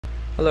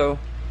Hello.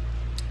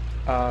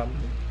 Um,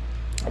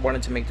 I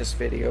wanted to make this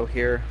video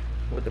here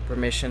with the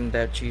permission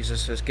that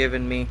Jesus has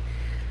given me.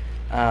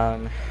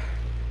 Um,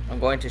 I'm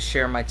going to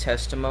share my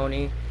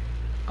testimony.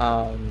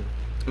 Um,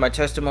 my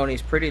testimony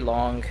is pretty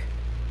long,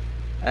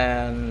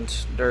 and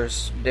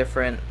there's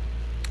different,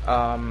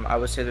 I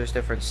would say there's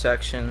different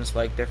sections,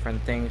 like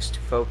different things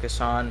to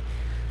focus on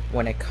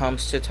when it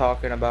comes to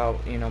talking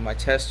about, my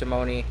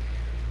testimony,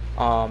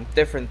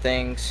 different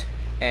things.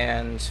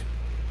 And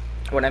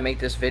when I make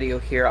this video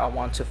here, I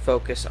want to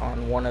focus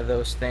on one of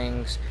those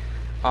things,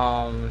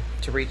 to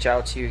reach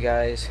out to you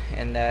guys,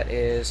 and that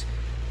is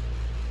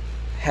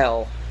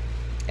hell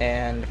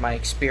and my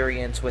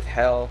experience with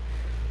hell.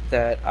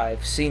 That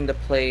I've seen the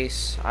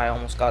place, I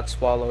almost got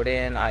swallowed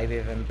in, I've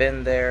even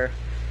been there,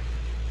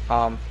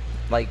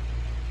 like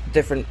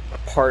different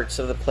parts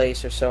of the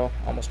place or so.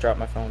 Almost dropped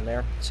my phone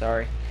there,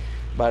 sorry.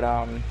 But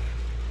I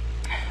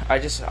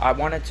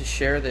wanted to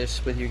share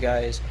this with you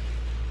guys,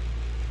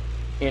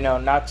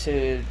 not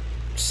to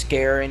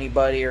scare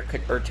anybody or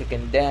to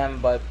condemn,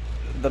 but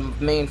the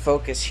main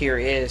focus here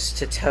is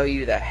to tell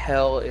you that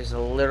hell is a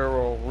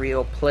literal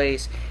real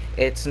place.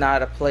 It's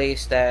not a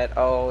place that,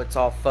 oh, it's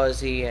all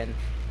fuzzy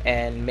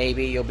and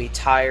maybe you'll be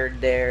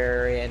tired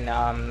there, and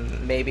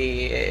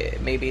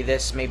maybe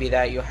this, maybe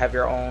that. You'll have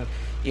your own,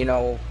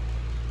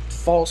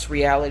 false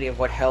reality of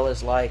what hell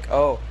is like.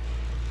 Oh,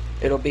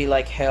 it'll be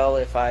like hell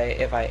if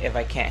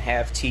I can't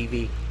have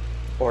TV,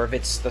 or if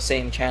it's the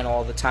same channel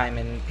all the time.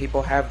 And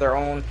people have their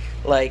own,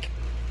 like,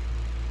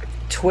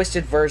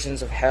 twisted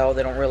versions of hell.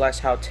 They don't realize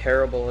how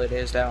terrible it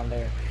is down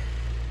there.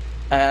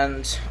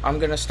 And I'm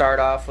gonna start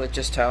off with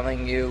just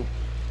telling you,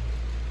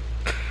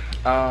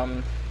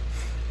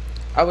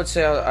 I would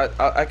say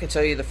I could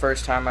tell you the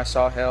first time I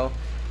saw hell.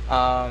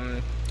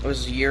 It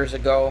was years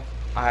ago.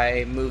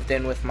 I moved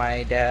in with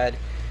my dad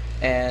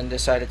and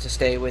decided to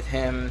stay with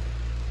him,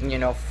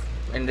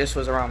 and this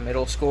was around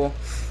middle school.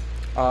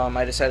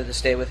 I decided to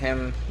stay with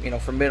him,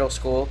 for middle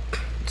school,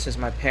 since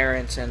my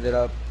parents ended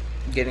up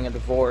getting a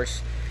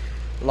divorce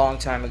a long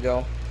time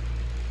ago.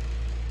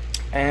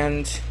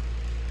 And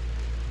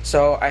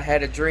so I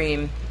had a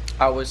dream.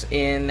 I was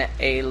in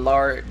a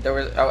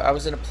I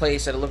was in a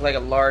place that looked like a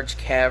large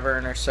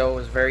cavern or so. It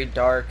was very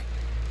dark,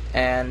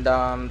 and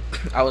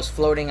I was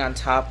floating on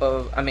top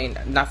of,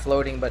 not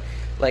floating, but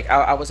like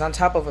I was on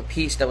top of a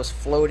piece that was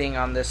floating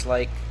on this,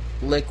 like,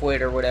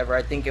 liquid or whatever.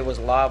 I think it was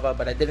lava,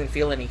 but I didn't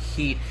feel any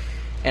heat.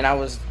 And I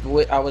was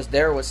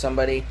there with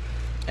somebody,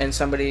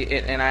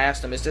 and I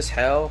asked them, "Is this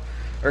hell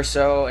or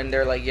so?" And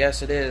they're like,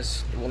 "Yes, it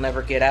is. We'll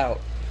never get out,"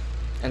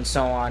 and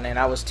so on. And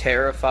I was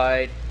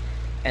terrified.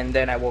 And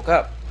then I woke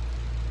up.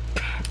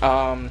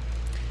 I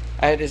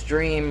had this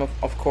dream,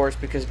 of course,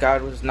 because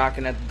God was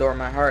knocking at the door of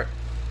my heart.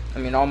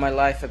 All my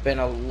life I've been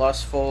a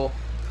lustful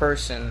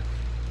person,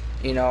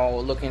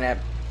 looking at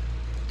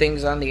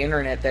things on the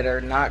internet that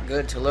are not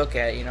good to look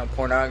at,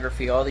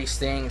 pornography, all these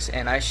things.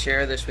 And I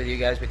share this with you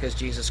guys because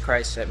Jesus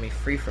Christ set me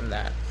free from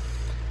that.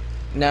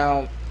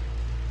 Now,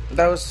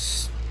 that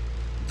was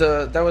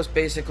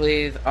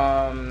basically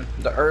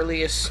the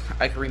earliest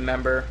I can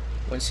remember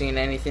when seeing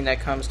anything that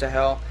comes to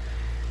hell.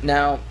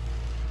 Now,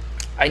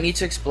 I need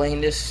to explain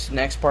this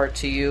next part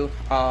to you.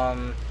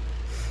 I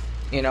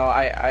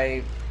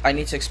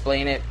need to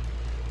explain it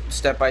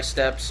step by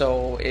step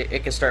so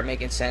it can start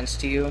making sense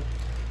to you.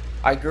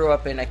 I grew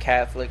up in a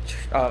Catholic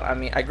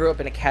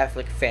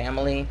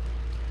family,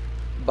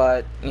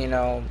 but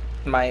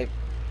my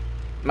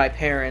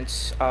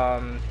parents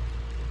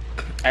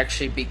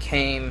actually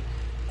became,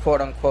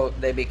 quote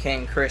unquote, they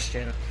became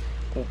Christian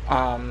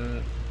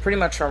pretty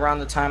much around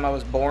the time I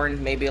was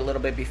born, maybe a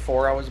little bit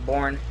before I was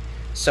born.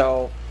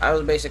 So I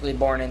was basically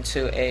born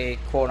into a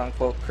quote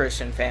unquote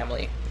Christian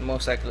family,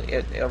 most likely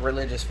a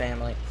religious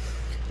family,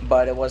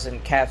 but it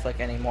wasn't Catholic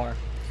anymore.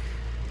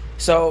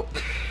 So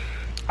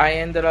I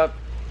ended up,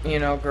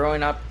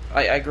 growing up,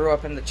 I grew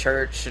up in the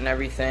church and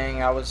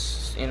everything. I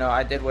was,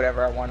 I did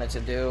whatever I wanted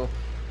to do.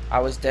 I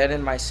was dead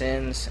in my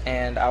sins,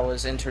 and I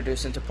was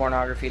introduced into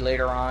pornography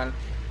later on.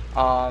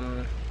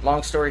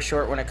 Long story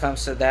short, when it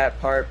comes to that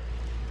part,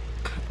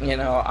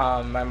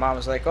 my mom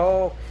was like,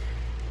 "Oh,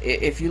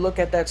 if you look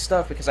at that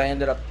stuff," because I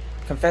ended up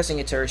confessing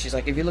it to her. She's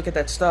like, "If you look at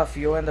that stuff,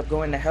 you'll end up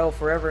going to hell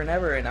forever and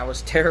ever." And I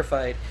was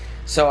terrified.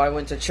 So I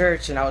went to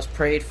church and I was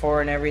prayed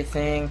for and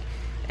everything,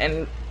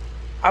 and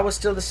I was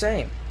still the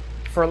same.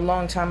 For a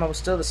long time, I was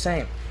still the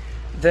same.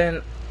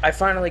 Then I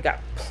finally got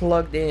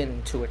plugged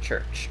into a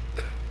church,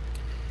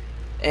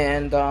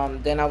 and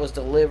then I was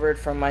delivered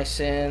from my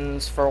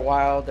sins for a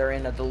while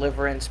during a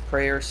deliverance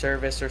prayer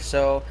service or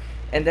so.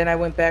 And then I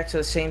went back to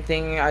the same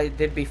thing I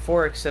did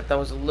before, except I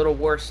was a little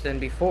worse than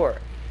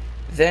before.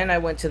 Then I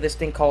went to this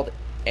thing called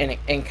an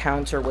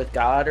encounter with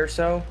God or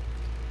so.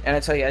 And I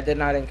tell you, I did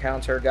not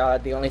encounter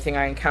God. The only thing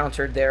I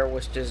encountered there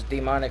was just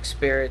demonic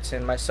spirits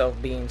and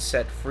myself being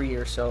set free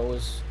or so.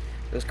 It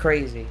was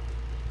crazy.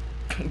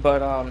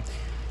 But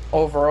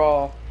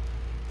overall,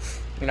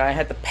 I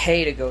had to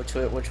pay to go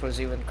to it, which was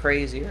even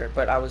crazier.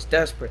 But I was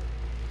desperate.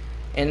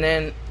 And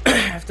then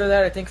after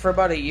that, I think for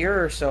about a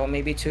year or so,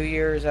 maybe 2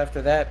 years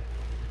after that,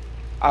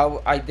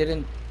 I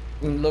didn't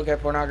look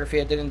at pornography.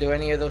 I didn't do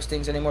any of those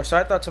things anymore. So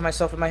I thought to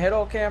myself in my head,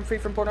 okay, I'm free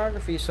from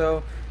pornography,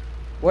 so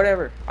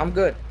whatever, I'm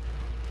good.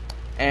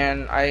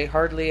 And I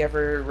hardly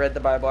ever read the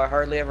Bible. I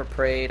hardly ever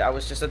prayed. I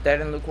was just a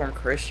dead and lukewarm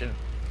Christian.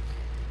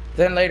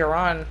 Then later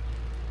on,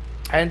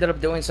 I ended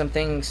up doing some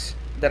things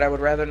that I would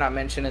rather not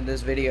mention in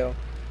this video.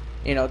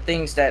 You know,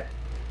 things that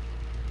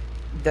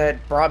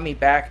brought me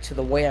back to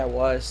the way I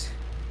was.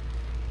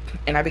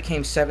 And I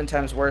became 7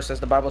 times worse. As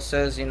the Bible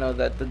says, you know,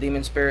 that the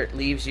demon spirit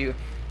leaves you.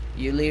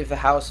 You leave the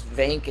house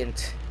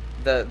vacant.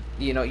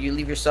 You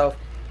leave yourself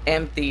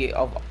empty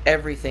of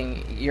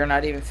everything. You're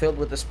not even filled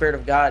with the Spirit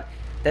of God.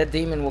 That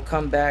demon will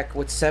come back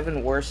with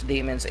 7 worse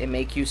demons and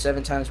make you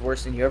 7 times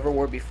worse than you ever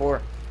were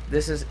before.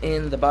 This is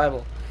in the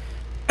Bible.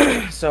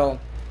 So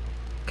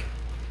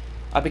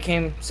I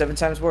became 7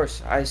 times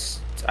worse. I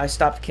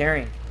stopped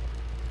caring.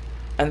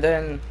 And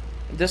then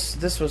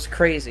this was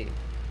crazy.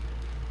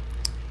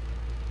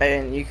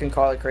 And you can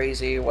call it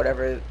crazy,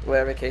 whatever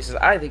the case is.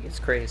 I think it's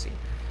crazy.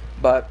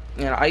 But,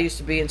 you know, I used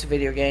to be into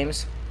video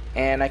games,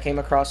 and I came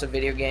across a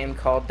video game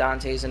called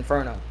Dante's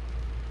Inferno.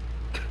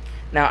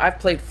 Now, I've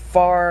played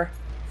far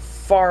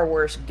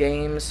worse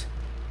games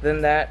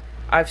than that.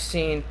 I've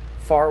seen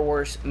far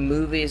worse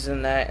movies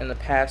than that in the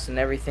past and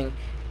everything,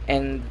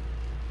 and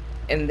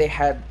they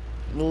had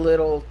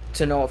little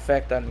to no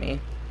effect on me.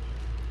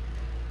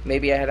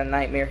 Maybe I had a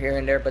nightmare here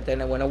and there, but then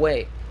it went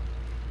away.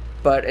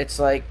 But it's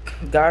like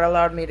God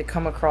allowed me to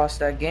come across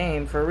that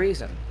game for a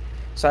reason.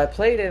 So I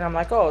played it and I'm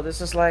like, oh,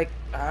 this is like,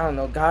 I don't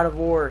know, God of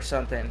War or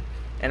something.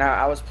 And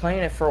I was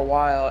playing it for a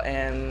while,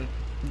 and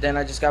then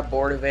I just got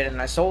bored of it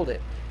and I sold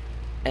it.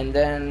 And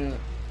then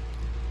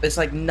it's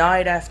like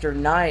night after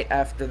night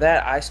after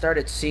that, I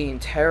started seeing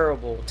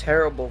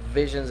terrible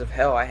visions of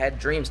hell. I had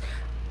dreams.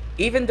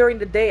 Even during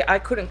the day, I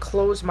couldn't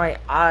close my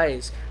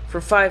eyes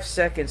for 5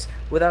 seconds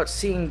without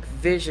seeing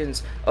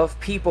visions of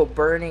people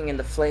burning in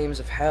the flames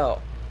of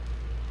hell.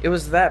 It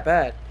was that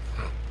bad.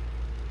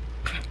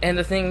 And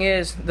the thing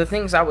is, the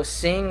things I was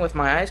seeing with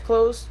my eyes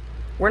closed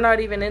were not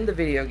even in the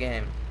video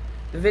game.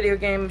 The video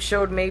game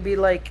showed maybe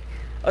like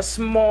a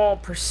small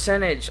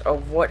percentage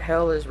of what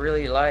hell is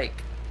really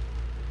like.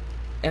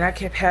 And I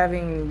kept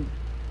having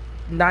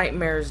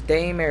nightmares,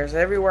 daymares,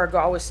 everywhere I go.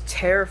 I was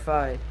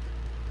terrified.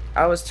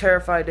 I was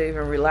terrified to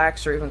even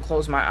relax or even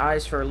close my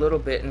eyes for a little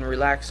bit and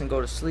relax and go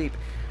to sleep.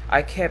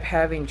 I kept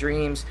having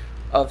dreams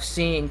of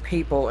seeing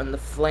people in the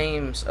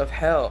flames of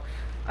hell.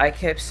 I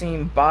kept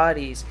seeing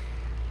bodies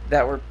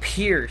that were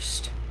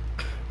pierced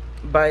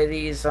by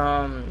these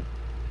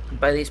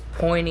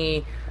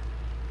pointy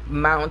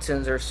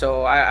mountains or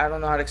so. I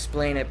don't know how to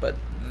explain it, but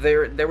they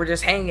were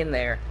just hanging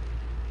there,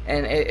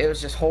 and it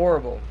was just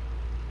horrible.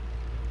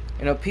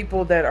 You know,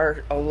 people that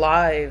are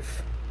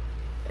alive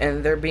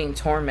and they're being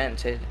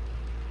tormented,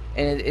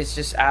 and it's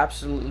just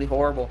absolutely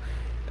horrible.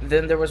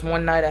 Then there was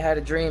one night I had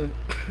a dream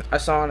I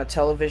saw on a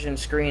television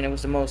screen. It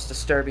was the most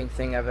disturbing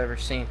thing I've ever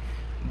seen,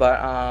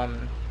 but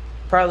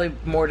probably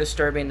more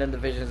disturbing than the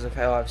visions of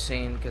hell I've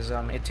seen, because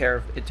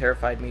it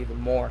terrified me even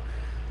more.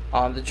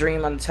 The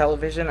dream on the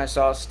television, I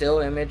saw a still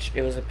image.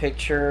 It was a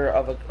picture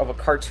of a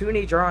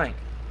cartoony drawing,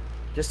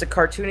 just a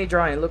cartoony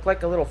drawing. It looked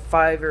like a little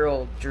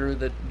 5-year-old drew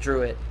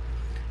it,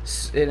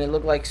 and it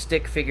looked like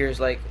stick figures,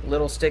 like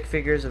little stick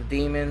figures of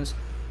demons.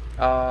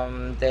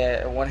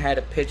 That one had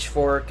a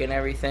pitchfork and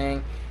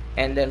everything,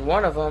 and then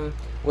one of them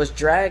was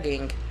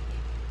dragging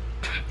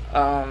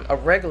a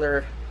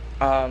regular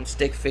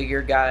stick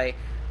figure guy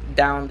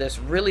down this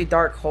really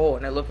dark hole,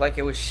 and it looked like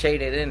it was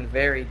shaded in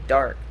very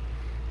dark,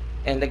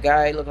 and the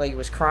guy looked like he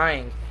was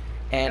crying.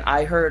 And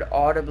I heard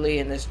audibly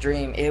in this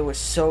dream, it was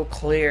so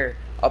clear,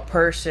 a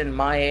person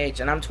my age,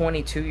 and I'm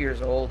 22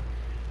 years old,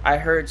 I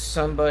heard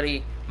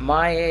somebody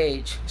my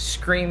age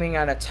screaming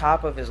on the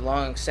top of his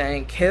lungs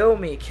saying, kill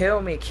me,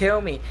 kill me,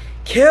 kill me,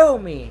 kill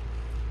me.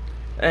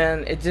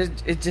 And it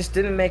just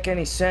didn't make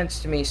any sense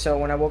to me. So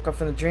when I woke up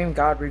from the dream,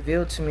 God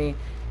revealed to me,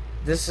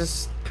 this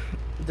is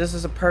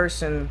a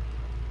person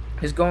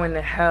who's going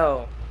to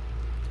hell.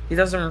 He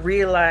doesn't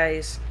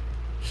realize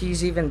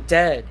he's even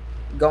dead,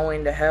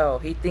 going to hell.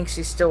 He thinks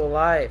he's still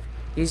alive.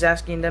 He's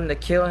asking them to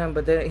kill him,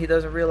 but then he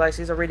doesn't realize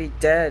he's already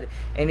dead,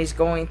 and he's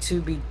going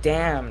to be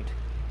damned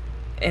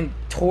and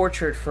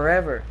tortured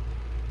forever.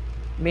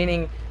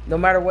 Meaning, no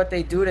matter what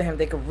they do to him,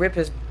 they could rip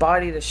his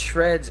body to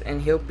shreds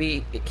and he'll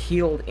be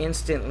healed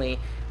instantly,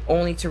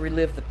 only to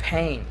relive the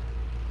pain.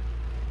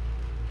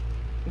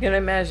 You can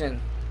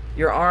imagine,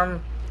 your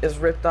arm is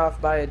ripped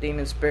off by a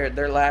demon spirit.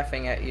 They're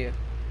laughing at you,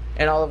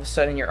 and all of a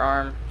sudden your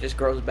arm just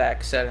grows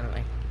back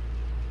suddenly.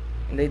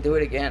 And they do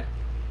it again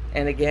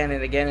and again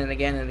and again and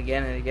again and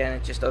again and again.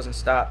 It just doesn't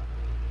stop.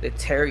 They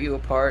tear you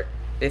apart.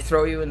 They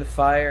throw you in the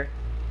fire.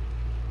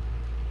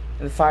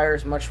 And the fire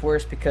is much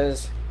worse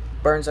because it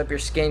burns up your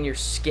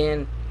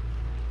skin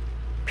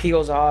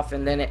peels off,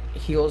 and then it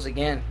heals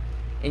again.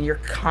 And you're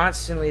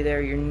constantly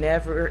there. You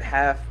never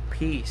have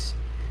peace.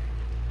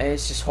 And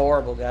it's just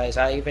horrible, guys.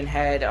 I even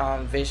had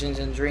visions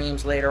and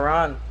dreams later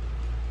on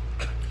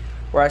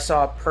where I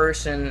saw a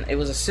person. It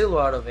was a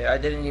silhouette of it. I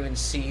didn't even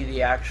see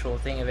the actual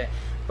thing of it.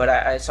 but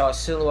I saw a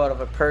silhouette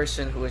of a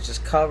person who was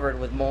just covered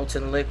with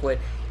molten liquid,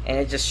 and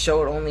it just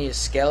showed only his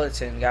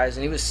skeleton, guys.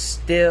 And he was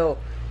still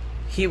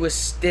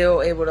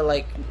able to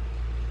like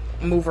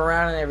move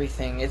around and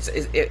everything.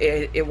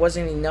 It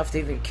wasn't enough to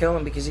even kill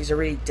him because he's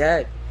already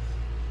dead.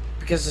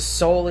 Because the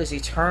soul is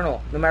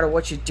eternal. No matter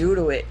what you do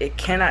to it, it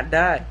cannot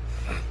die.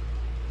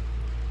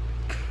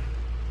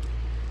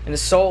 And the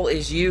soul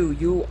is you.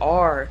 You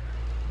are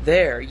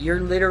there. You're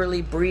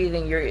literally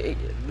breathing. You're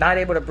not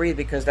able to breathe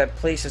because that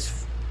place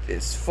is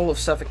full of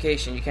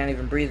suffocation. You can't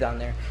even breathe down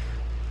there.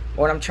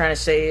 What I'm trying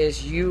to say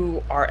is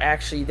you are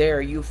actually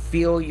there. You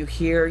feel, you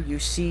hear, you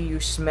see, you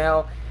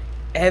smell,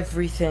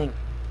 everything.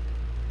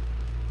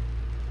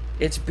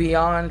 It's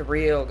beyond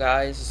real,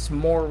 guys. It's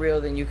more real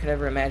than you can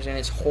ever imagine.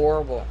 It's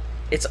horrible.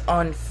 It's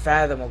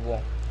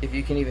unfathomable if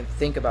you can even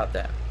think about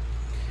that.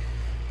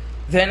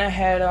 Then I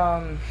had,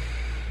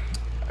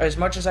 as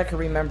much as I can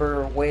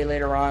remember way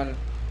later on,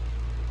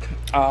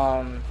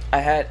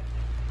 I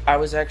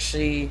was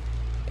actually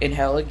in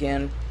hell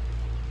again.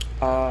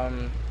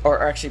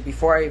 Or actually,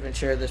 before I even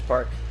share this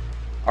part,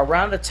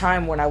 around the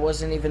time when I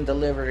wasn't even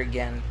delivered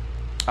again,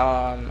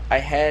 I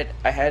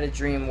had a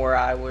dream where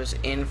I was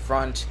in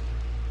front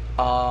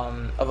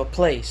of a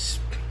place,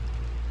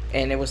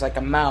 and it was like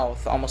a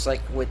mouth, almost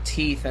like with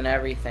teeth and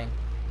everything.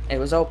 It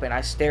was open.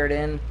 I stared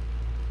in.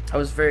 I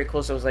was very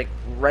close. I was like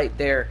right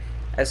there,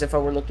 as if I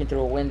were looking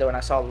through a window, and I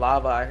saw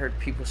lava. I heard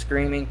people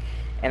screaming,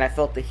 and I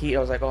felt the heat. I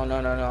was like, oh, no,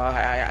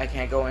 I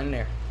can't go in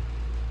there.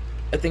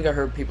 I think I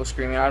heard people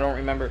screaming. I don't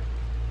remember.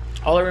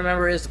 All I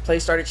remember is the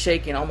place started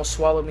shaking, almost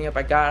swallowed me up.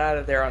 I got out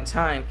of there on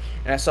time,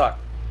 and I saw it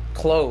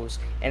close,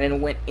 and then it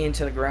went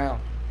into the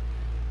ground.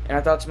 And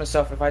I thought to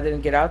myself, if I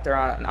didn't get out there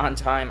on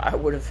time, I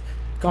would have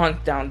gone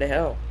down to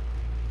hell.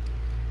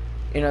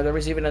 You know, there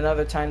was even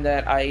another time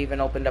that I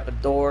even opened up a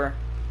door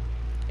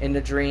in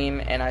the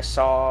dream, and I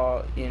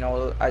saw,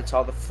 I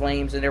saw the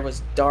flames, and there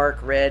was dark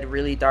red,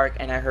 really dark,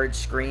 and I heard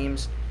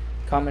screams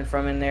coming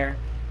from in there.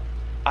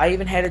 I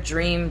even had a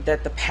dream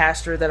that the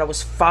pastor that I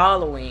was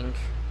following,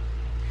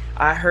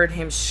 I heard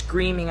him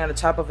screaming on the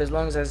top of his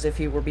lungs as if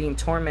he were being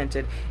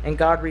tormented. And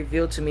God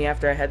revealed to me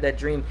after I had that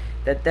dream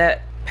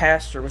that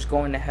pastor was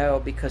going to hell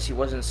because he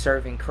wasn't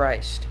serving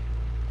Christ.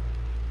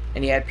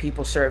 And he had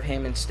people serve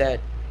him instead.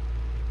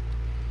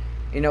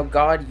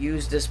 God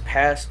used this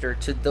pastor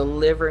to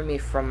deliver me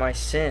from my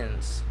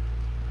sins,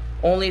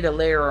 only to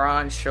later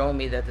on show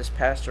me that this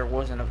pastor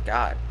wasn't of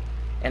God.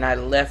 And I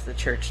left the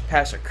church. The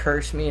pastor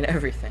cursed me and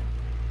everything.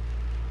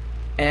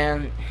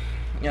 And,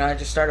 I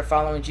just started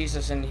following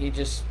Jesus, and he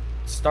just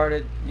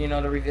started,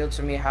 to reveal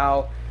to me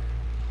how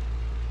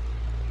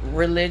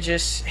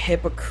religious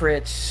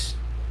hypocrites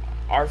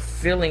are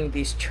filling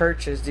these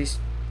churches, these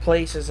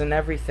places and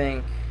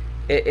everything.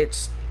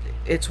 It's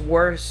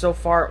worse, so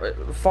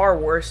far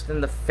worse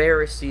than the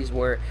Pharisees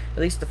were. At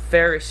least the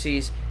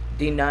Pharisees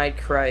denied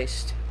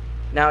Christ.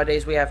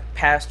 Nowadays we have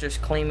pastors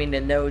claiming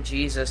to know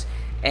Jesus,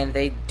 and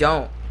they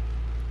don't.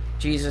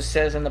 Jesus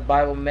says in the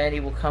Bible,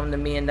 many will come to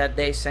me in that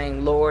day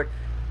saying, Lord,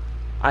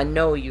 I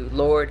know you.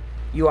 Lord,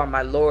 you are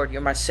my Lord. You're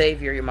my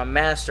Savior. You're my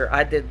Master.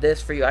 I did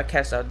this for you. I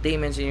cast out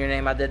demons in your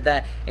name. I did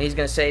that. And he's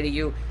going to say to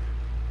you,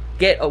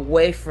 get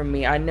away from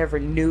me. I never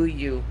knew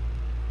you.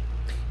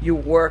 You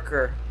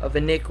worker of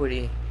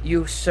iniquity.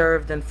 You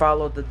served and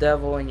followed the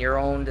devil in your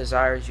own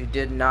desires. You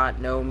did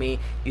not know me.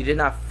 You did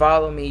not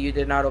follow me. You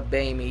did not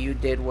obey me. You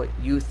did what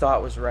you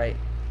thought was right.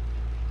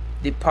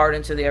 Depart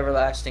into the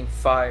everlasting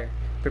fire,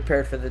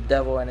 prepared for the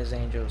devil and his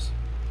angels.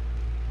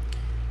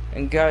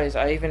 And guys,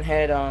 I even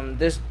had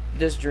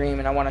this dream,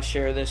 and I want to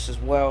share this as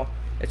well.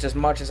 It's as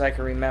much as I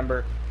can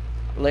remember.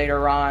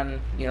 Later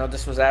on,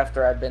 this was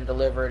after I'd been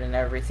delivered and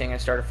everything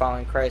and started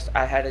following Christ.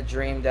 I had a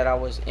dream that I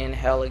was in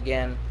hell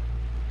again.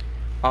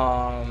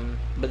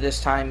 But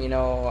this time,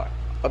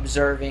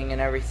 observing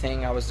and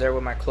everything. I was there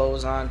with my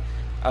clothes on.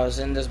 I was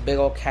in this big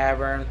old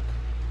cavern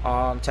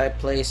type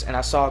place, and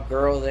I saw a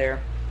girl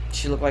there.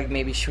 She looked like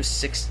maybe she was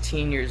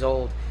 16 years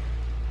old.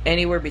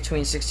 Anywhere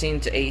between 16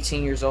 to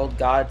 18 years old.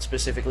 God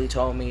specifically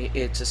told me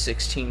it's a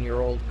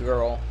 16-year-old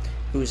girl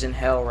who's in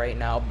hell right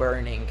now,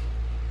 burning.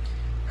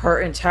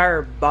 Her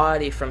entire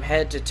body from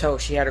head to toe,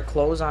 she had her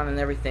clothes on and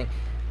everything.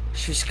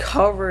 She's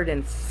covered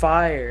in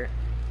fire.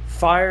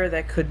 Fire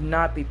that could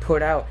not be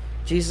put out.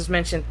 Jesus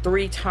mentioned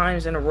 3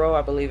 times in a row,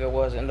 I believe it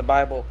was, in the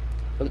Bible,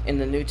 in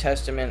the New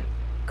Testament,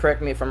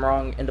 correct me if I'm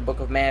wrong, in the book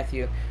of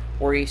Matthew,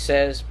 where he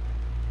says,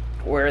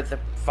 where the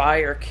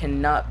fire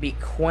cannot be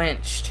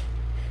quenched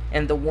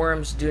and the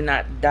worms do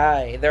not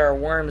die. There are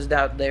worms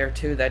out there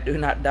too that do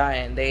not die,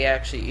 and they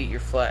actually eat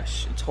your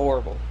flesh. It's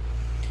horrible.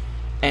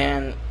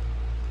 And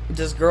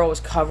this girl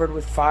was covered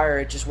with fire.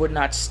 It just would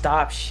not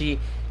stop. She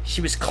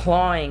was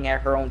clawing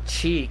at her own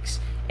cheeks,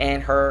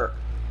 and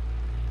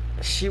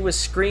she was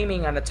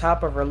screaming on the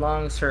top of her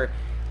lungs.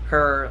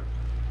 Her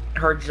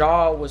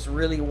jaw was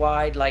really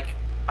wide. Like,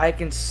 I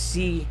can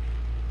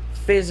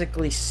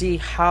physically see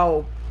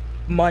how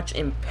much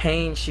in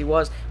pain she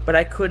was, but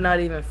I could not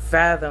even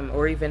fathom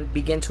or even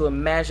begin to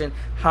imagine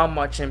how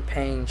much in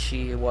pain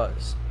she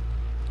was.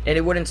 And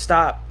it wouldn't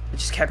stop. It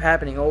just kept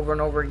happening over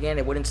and over again.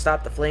 It wouldn't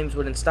stop. The flames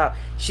wouldn't stop.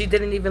 She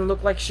didn't even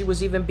look like she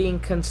was even being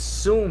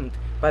consumed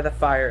by the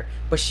fire,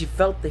 but she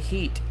felt the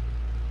heat.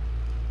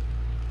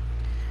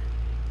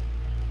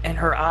 And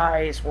her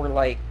eyes were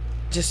like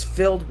just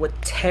filled with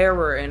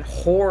terror and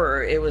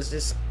horror. It was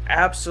just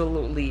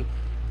absolutely,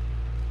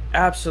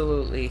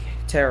 absolutely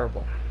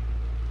terrible.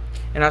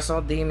 And I saw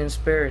demon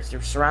spirits. They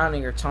were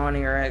surrounding her,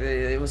 taunting her.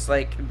 It was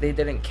like they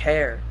didn't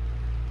care.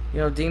 You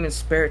know, demon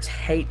spirits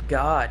hate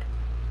God.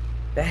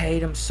 They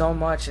hate him so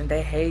much, and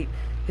they hate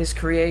his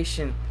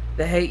creation.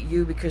 They hate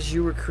you because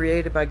you were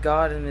created by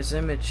God in his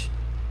image.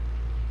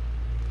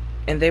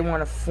 And they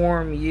want to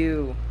form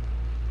you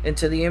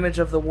into the image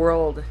of the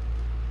world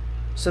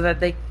so that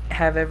they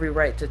have every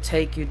right to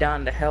take you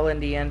down to hell in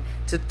the end,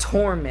 to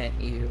torment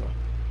you.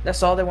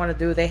 That's all they want to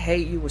do. They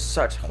hate you with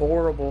such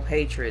horrible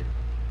hatred.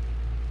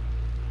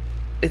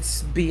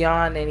 It's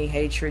beyond any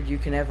hatred you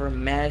can ever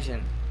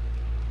imagine.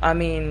 I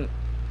mean,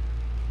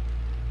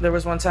 there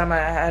was one time I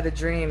had a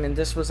dream, and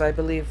this was, I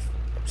believe,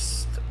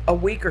 a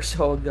week or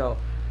so ago,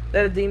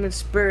 that a demon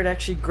spirit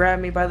actually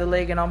grabbed me by the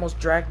leg and almost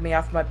dragged me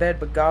off my bed,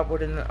 but God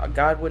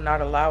would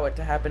not allow it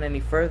to happen any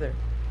further.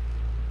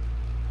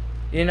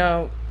 You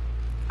know,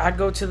 I'd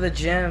go to the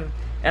gym,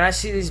 and I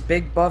see these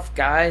big buff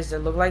guys that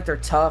look like they're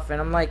tough,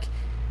 and I'm like,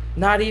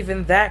 not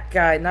even that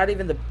guy, not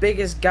even the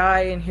biggest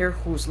guy in here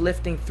who's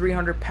lifting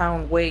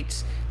 300-pound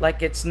weights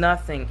like it's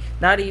nothing,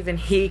 not even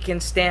he can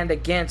stand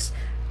against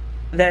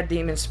that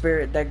demon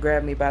spirit that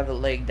grabbed me by the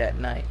leg that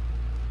night.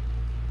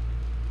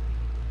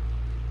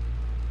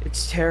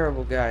 It's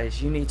terrible,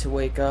 guys. You need to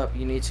wake up.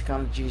 You need to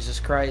come to Jesus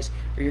Christ,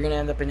 or you're going to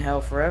end up in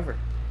hell forever.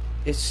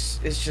 It's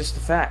just a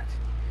fact.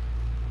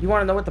 You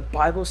want to know what the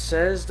Bible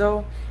says,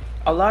 though?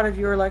 A lot of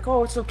you are like,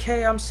 oh, it's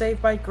okay, I'm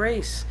saved by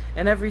grace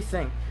and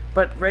everything.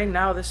 But right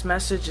now, this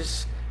message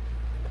is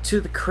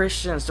to the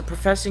Christians, the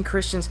professing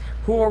Christians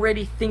who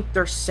already think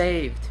they're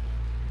saved.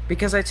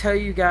 Because I tell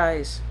you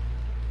guys,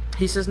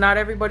 he says, not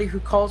everybody who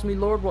calls me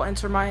Lord will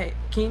enter my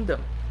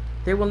kingdom.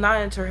 They will not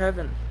enter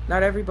heaven.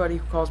 Not everybody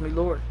who calls me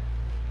Lord.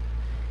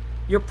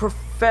 Your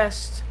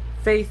professed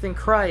faith in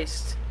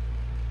Christ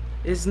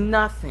is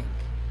nothing.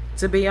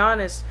 To be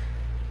honest,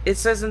 it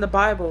says in the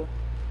Bible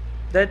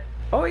that,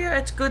 oh yeah,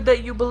 it's good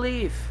that you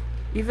believe.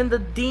 Even the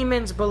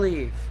demons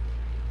believe.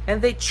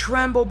 And they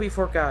tremble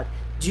before God.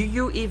 Do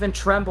you even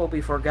tremble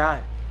before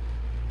God?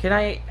 Can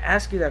I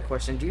ask you that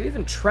question? Do you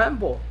even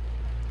tremble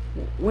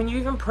when you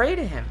even pray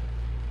to him?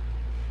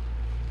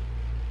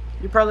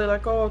 You're probably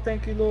like, oh,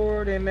 thank you,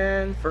 Lord,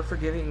 amen, for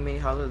forgiving me,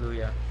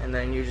 hallelujah. And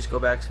then you just go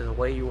back to the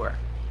way you were.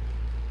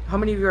 How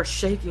many of you are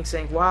shaking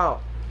saying, wow,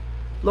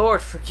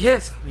 Lord,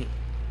 forgive me.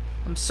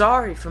 I'm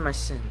sorry for my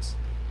sins.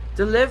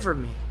 Deliver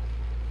me.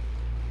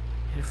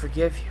 And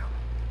forgive you.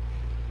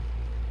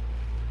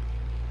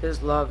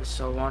 His love is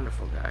so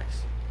wonderful,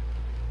 guys.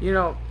 You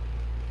know,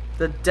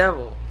 the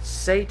devil,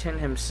 Satan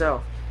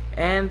himself,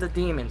 and the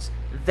demons,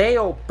 they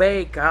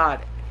obey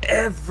God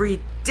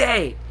every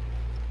day.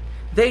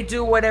 They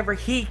do whatever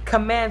he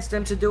commands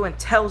them to do and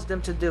tells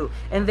them to do.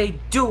 And they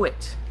do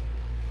it.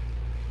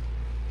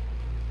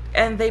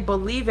 And they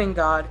believe in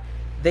God.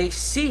 They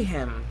see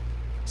him.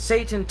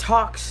 Satan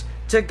talks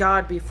to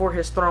God before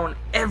his throne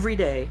every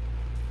day.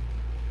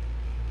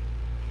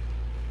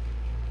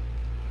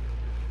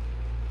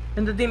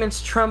 And the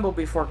demons tremble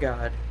before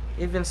God.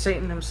 Even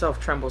Satan himself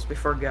trembles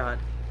before God.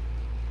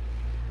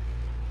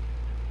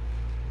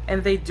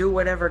 And they do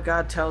whatever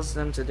God tells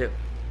them to do.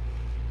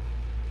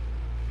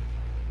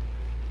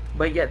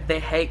 But yet they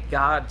hate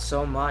God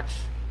so much.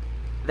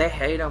 They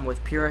hate him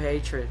with pure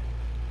hatred.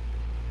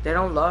 They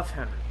don't love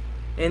him.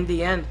 In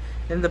the end,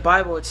 in the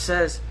Bible it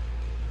says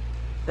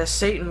that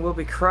Satan will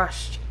be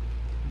crushed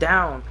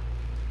down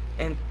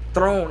and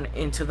thrown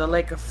into the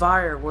lake of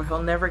fire where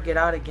he'll never get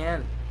out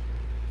again.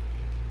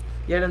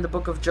 Yet in the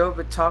book of Job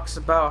it talks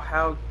about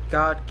how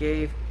God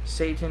gave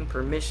Satan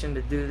permission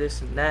to do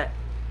this and that.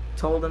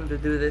 Told him to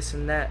do this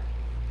and that.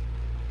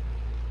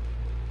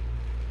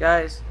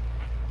 Guys,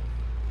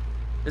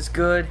 it's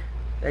good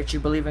that you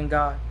believe in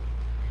God.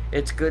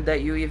 It's good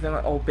that you even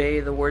obey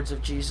the words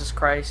of Jesus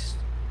Christ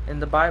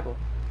in the Bible.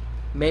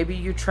 Maybe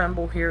you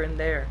tremble here and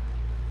there.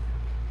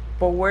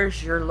 But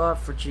where's your love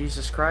for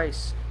Jesus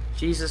Christ?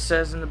 Jesus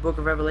says in the book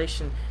of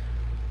Revelation,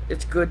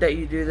 it's good that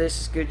you do this,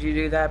 it's good you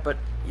do that, but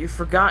you've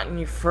forgotten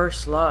your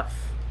first love.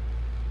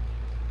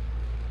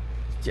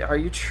 Are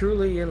you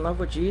truly in love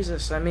with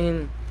Jesus? I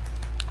mean,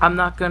 I'm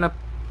not going to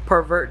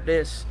pervert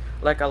this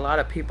like a lot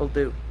of people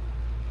do.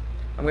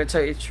 I'm going to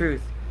tell you the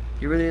truth.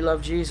 You really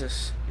love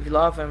Jesus, if you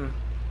love him,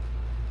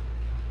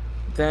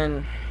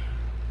 then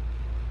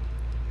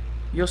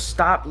you'll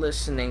stop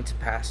listening to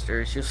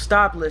pastors. You'll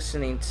stop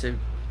listening to,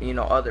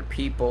 other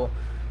people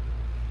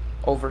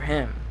over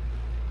him.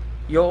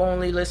 You'll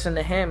only listen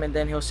to him, and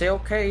then he'll say,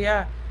 okay,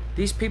 yeah,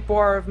 these people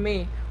are of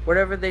me.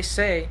 Whatever they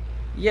say,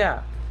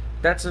 yeah,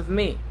 that's of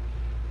me.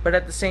 But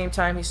at the same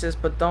time, he says,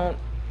 but don't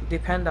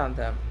depend on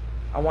them.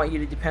 I want you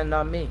to depend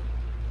on me.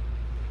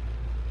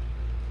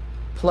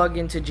 Plug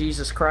into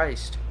Jesus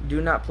Christ. Do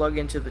not plug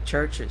into the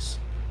churches.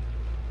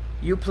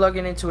 You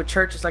plugging into a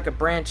church is like a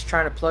branch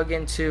trying to plug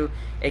into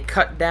a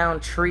cut down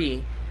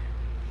tree,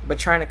 but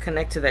trying to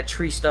connect to that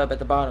tree stub at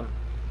the bottom.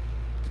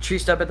 The tree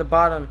stub at the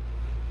bottom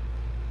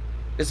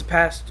is a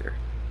pastor.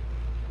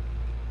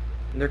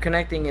 And they're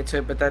connecting it to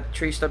it, but that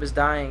tree stub is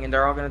dying, and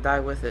they're all going to die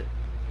with it.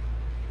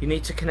 You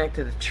need to connect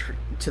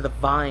to the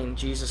vine,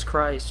 Jesus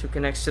Christ, who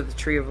connects to the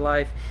tree of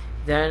life.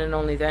 Then and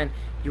only then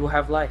you will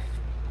have life.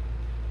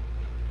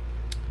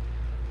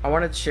 I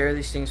wanted to share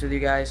these things with you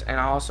guys, and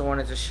I also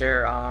wanted to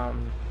share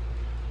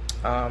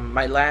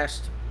my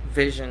last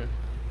vision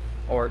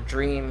or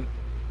dream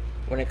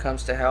when it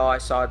comes to hell. I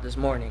saw it this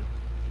morning,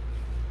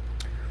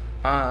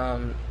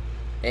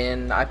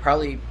 and I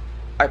probably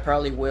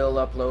will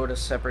upload a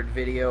separate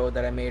video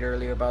that I made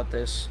earlier about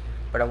this,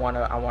 but I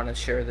want to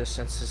share this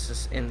since this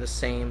is in the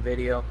same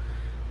video.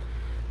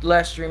 The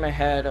last dream I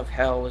had of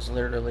hell was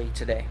literally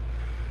today.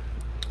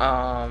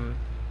 I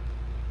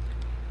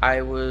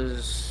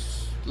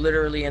was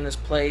literally in this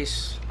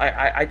place.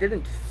 I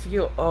didn't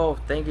feel, oh,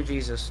 thank you,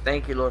 Jesus.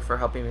 Thank you, Lord, for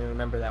helping me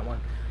remember that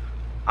one.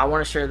 I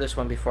want to share this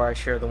one before I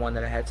share the one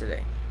that I had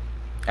today.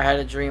 I had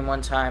a dream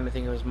one time, I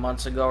think it was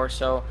months ago or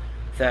so,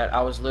 that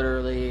I was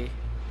literally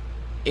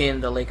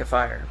in the lake of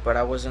fire, but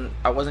I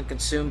wasn't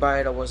consumed by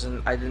it.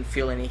 I didn't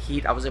feel any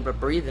heat. I was able to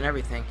breathe and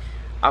everything.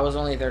 I was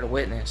only there to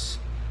witness,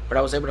 but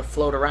I was able to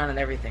float around and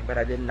everything, but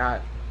I did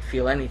not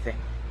feel anything.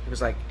 It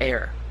was like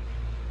air.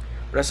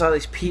 But I saw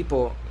these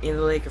people in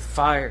the lake of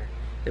fire.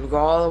 They would go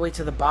all the way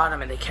to the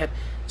bottom, and they kept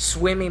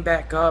swimming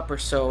back up or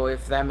so,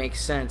 if that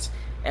makes sense.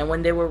 And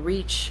when they would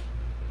reach,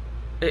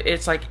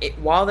 it's like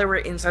while they were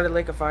inside the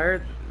lake of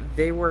fire,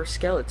 they were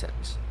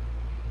skeletons,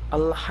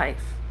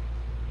 alive,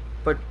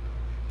 but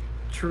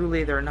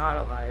truly they're not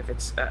alive.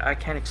 I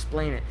can't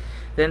explain it.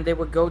 Then they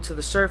would go to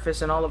the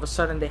surface, and all of a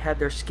sudden they had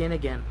their skin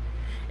again,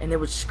 and they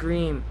would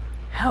scream,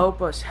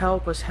 "Help us,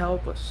 help us,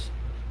 help us."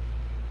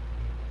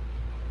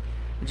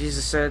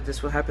 Jesus said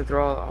this will happen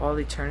through all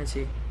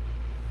eternity.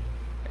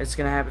 It's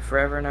going to happen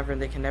forever and ever,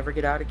 and they can never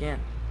get out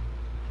again.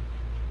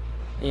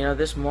 You know,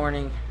 this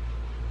morning,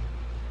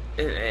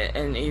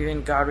 and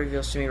even God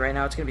reveals to me right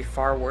now, it's going to be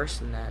far worse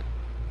than that.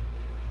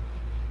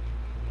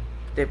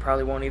 They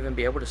probably won't even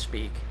be able to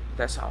speak.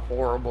 That's how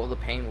horrible the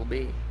pain will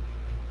be.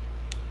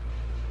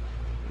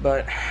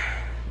 But,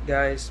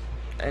 guys,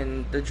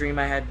 and the dream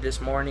I had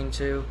this morning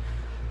too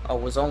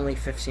was only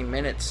 15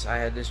 minutes. I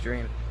had this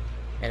dream,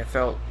 and it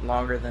felt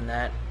longer than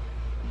that.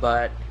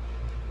 But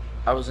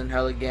I was in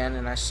hell again,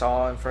 and I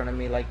saw in front of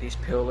me like these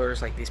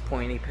pillars, like these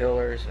pointy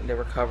pillars, and they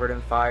were covered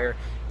in fire.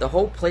 The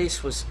whole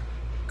place was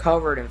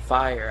covered in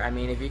fire. I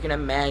mean, if you can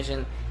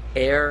imagine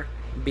air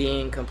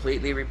being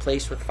completely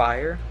replaced with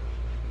fire,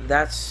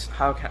 that's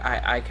how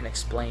I can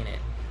explain it.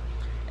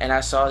 And I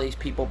saw these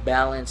people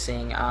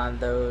balancing on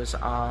those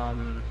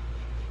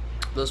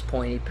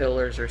pointy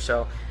pillars or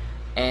so,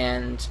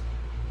 and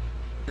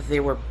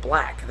they were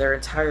black. Their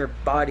entire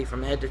body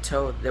from head to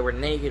toe, they were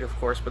naked of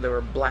course, but they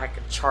were black,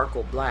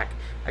 charcoal black.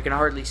 I can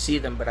hardly see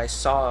them, but I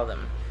saw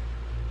them.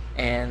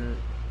 And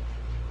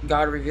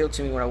God revealed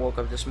to me when I woke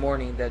up this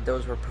morning that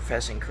those were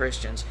professing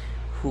Christians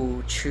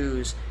who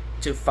choose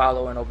to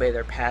follow and obey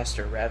their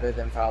pastor rather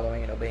than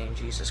following and obeying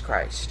Jesus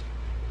Christ.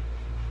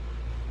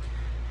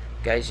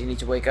 Guys, you need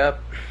to wake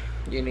up.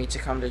 You need to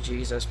come to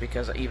Jesus,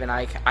 because even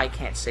I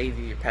can't save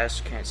you. Your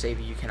pastor can't save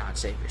you. You cannot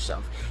save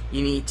yourself.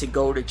 You need to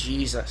go to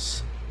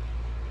Jesus.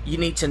 You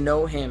need to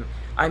know Him.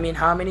 I mean,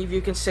 how many of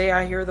you can say,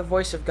 I hear the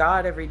voice of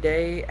God every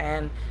day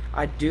and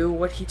I do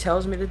what He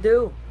tells me to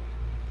do?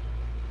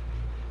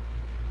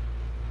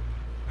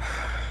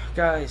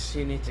 Guys,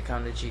 you need to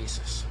come to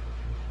Jesus.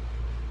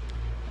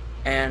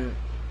 And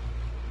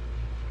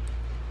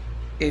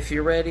if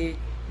you're ready,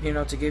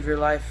 to give your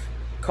life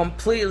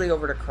completely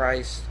over to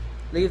Christ,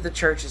 leave the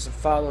churches and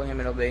follow Him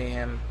and obey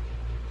Him,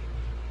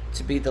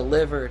 to be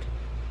delivered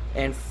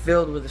and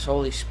filled with His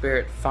Holy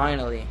Spirit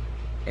finally,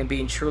 and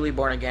being truly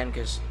born again.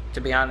 Because to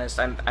be honest,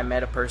 I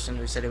met a person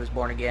who said he was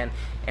born again,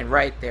 and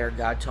right there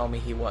God told me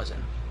he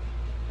wasn't.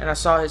 And I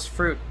saw his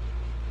fruit.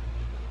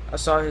 I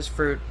saw his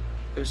fruit.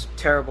 It was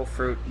terrible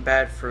fruit,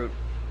 bad fruit,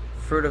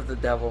 fruit of the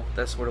devil.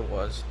 That's what it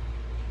was.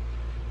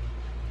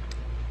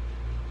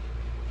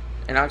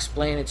 And I'll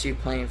explain it to you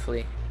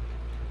plainly.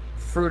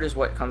 Fruit is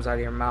what comes out of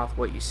your mouth,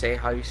 what you say,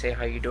 how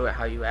you do it,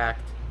 how you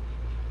act.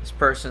 This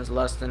person's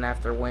lusting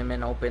after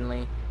women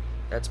openly.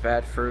 That's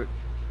bad fruit.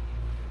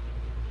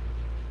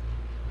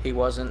 He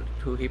wasn't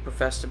who he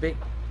professed to be.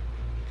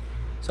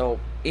 So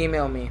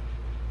email me.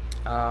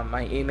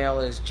 My email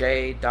is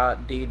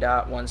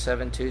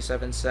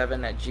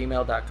j.d.17277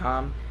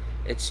 @gmail.com.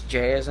 It's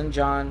j as in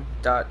John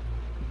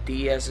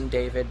 .d as in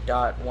David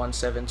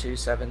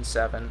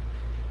 .17277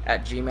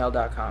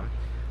 @gmail.com.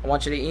 I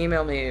want you to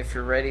email me if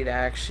you're ready to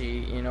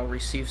actually,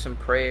 receive some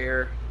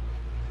prayer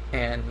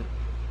and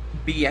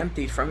be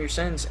emptied from your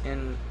sins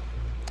and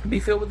be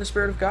filled with the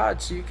Spirit of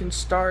God, so you can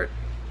start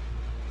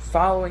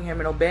following Him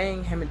and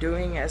obeying Him and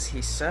doing as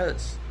He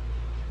says.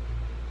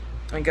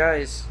 And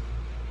guys,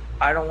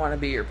 I don't want to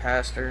be your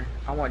pastor.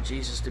 I want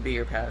Jesus to be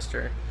your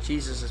pastor.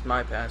 Jesus is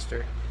my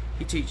pastor.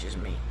 He teaches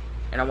me,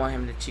 and I want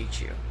Him to teach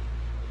you.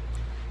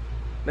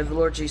 May the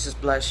Lord Jesus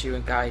bless you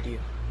and guide you.